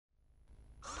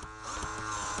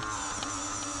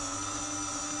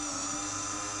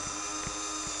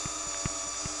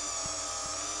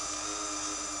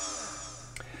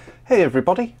Hey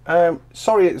everybody,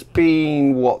 sorry it's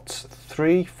been what,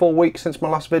 3-4 weeks since my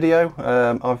last video.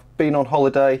 I've been on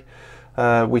holiday.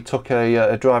 We took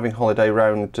a driving holiday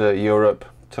around Europe,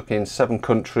 took in 7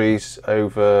 countries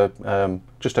over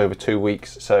just over 2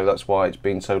 weeks, so that's why it's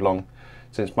been so long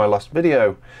since my last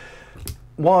video.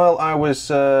 While I was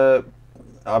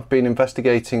I've been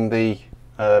investigating the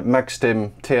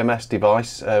Magstim TMS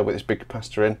device with this big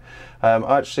capacitor in.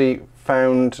 I actually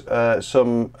found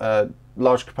some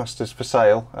large capacitors for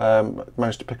sale.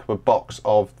 Managed to pick up a box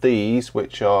of these,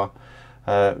 which are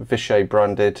Vishay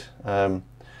branded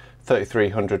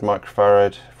 3300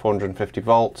 microfarad 450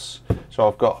 volts. So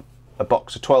I've got a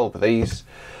box of 12 of these.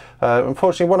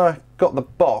 Unfortunately, when I got the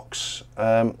box,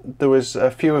 there was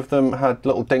a few of them had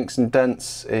little dinks and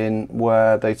dents in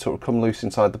where they sort of come loose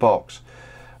inside the box.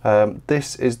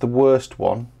 This is the worst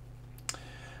one.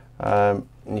 And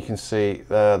you can see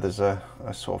there's a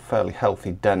sort of fairly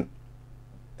healthy dent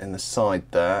in the side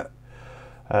there.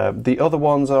 The other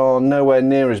ones are nowhere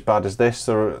near as bad as this.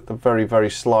 They're very, very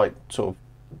slight sort of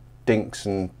dinks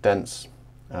and dents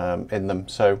in them.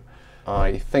 So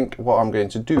I think what I'm going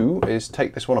to do is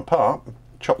take this one apart,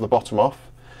 chop the bottom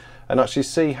off, and actually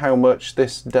see how much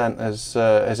this dent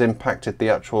has impacted the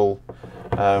actual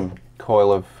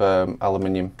coil of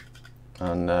aluminium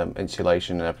and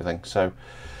insulation and everything. So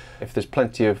if there's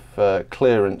plenty of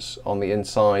clearance on the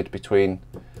inside between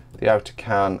the outer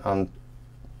can and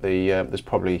the there's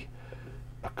probably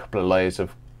a couple of layers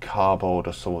of cardboard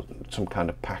or some kind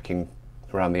of packing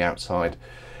around the outside.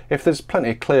 If there's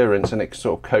plenty of clearance and it can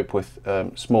sort of cope with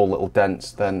small little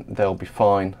dents, then they'll be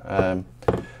fine.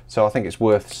 So I think it's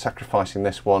worth sacrificing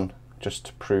this one just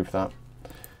to prove that.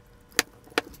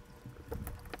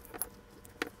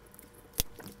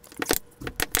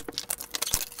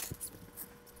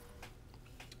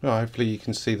 Well, hopefully you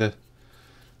can see the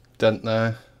dent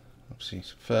there. Obviously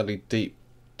it's a fairly deep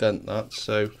dent that,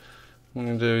 so what I'm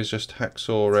going to do is just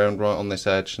hacksaw around right on this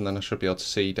edge, and then I should be able to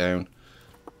see down.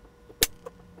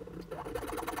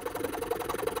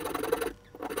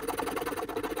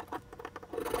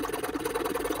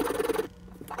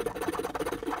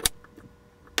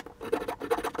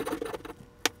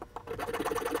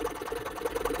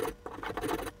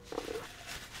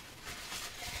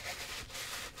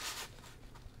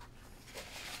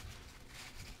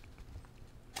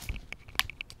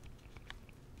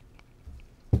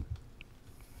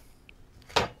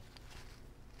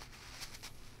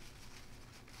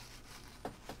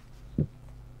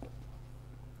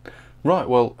 Right,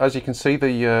 well, as you can see,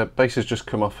 the base has just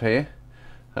come off here.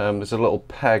 There's a little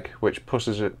peg which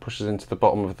pushes into the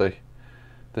bottom of the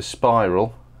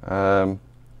spiral.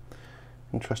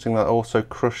 Interesting, that also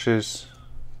crushes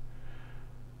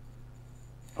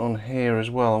on here as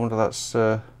well. I wonder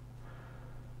if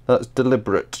that's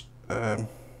deliberate. I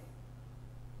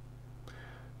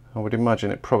would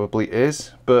imagine it probably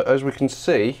is, but as we can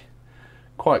see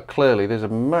quite clearly, there's a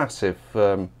massive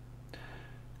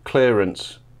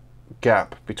clearance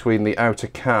gap between the outer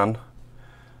can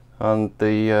and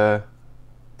the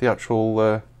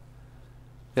actual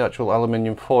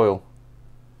aluminium foil.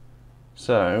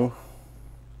 So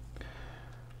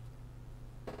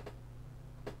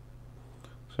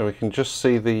we can just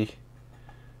see the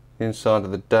inside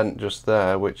of the dent just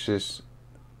there, which is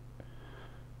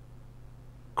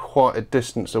quite a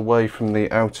distance away from the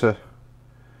outer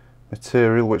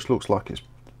material, which looks like it's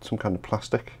some kind of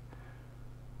plastic.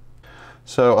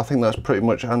 So I think that's pretty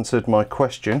much answered my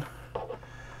question.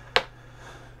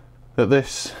 That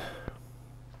this,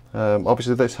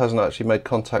 obviously this hasn't actually made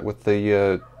contact with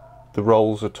the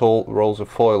rolls at all, the rolls of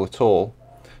foil at all.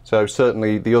 So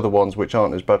certainly the other ones which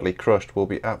aren't as badly crushed will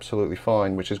be absolutely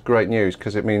fine, which is great news,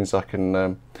 because it means I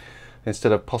can,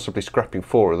 instead of possibly scrapping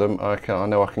 4 of them, I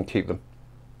know I can keep them.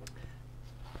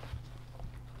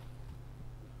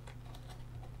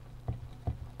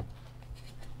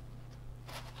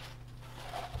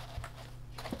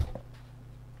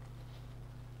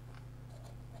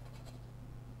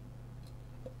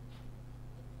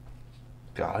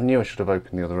 God, I knew I should have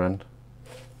opened the other end.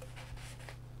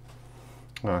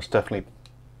 Oh, it's definitely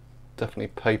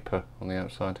paper on the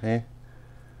outside here.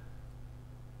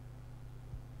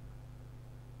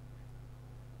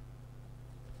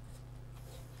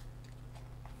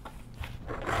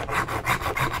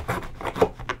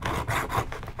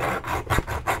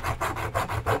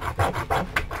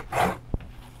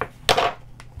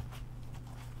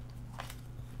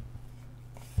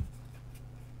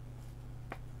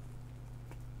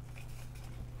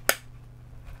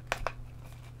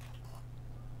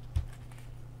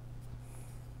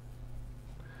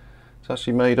 It's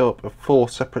actually made up of 4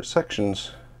 separate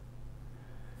sections.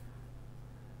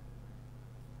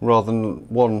 rather than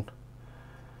one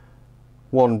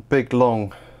big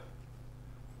long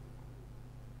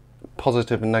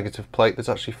positive and negative plate. There's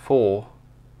actually 4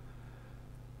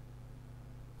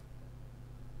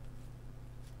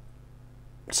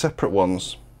 separate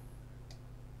ones.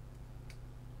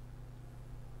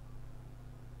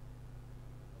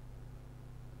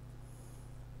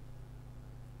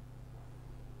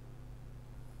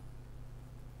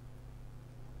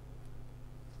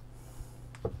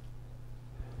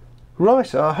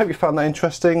 Right, I hope you found that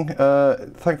interesting.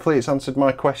 Thankfully it's answered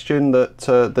my question that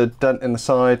the dent in the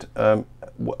side,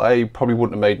 I probably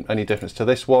wouldn't have made any difference to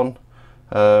this one,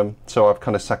 so I've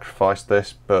kind of sacrificed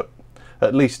this, but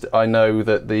at least I know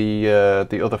that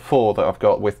the other 4 that I've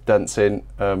got with dents in,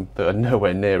 that are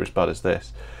nowhere near as bad as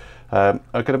this, are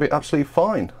going to be absolutely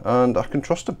fine, and I can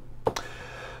trust them.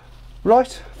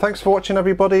 Right, thanks for watching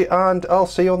everybody, and I'll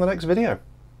see you on the next video.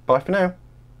 Bye for now.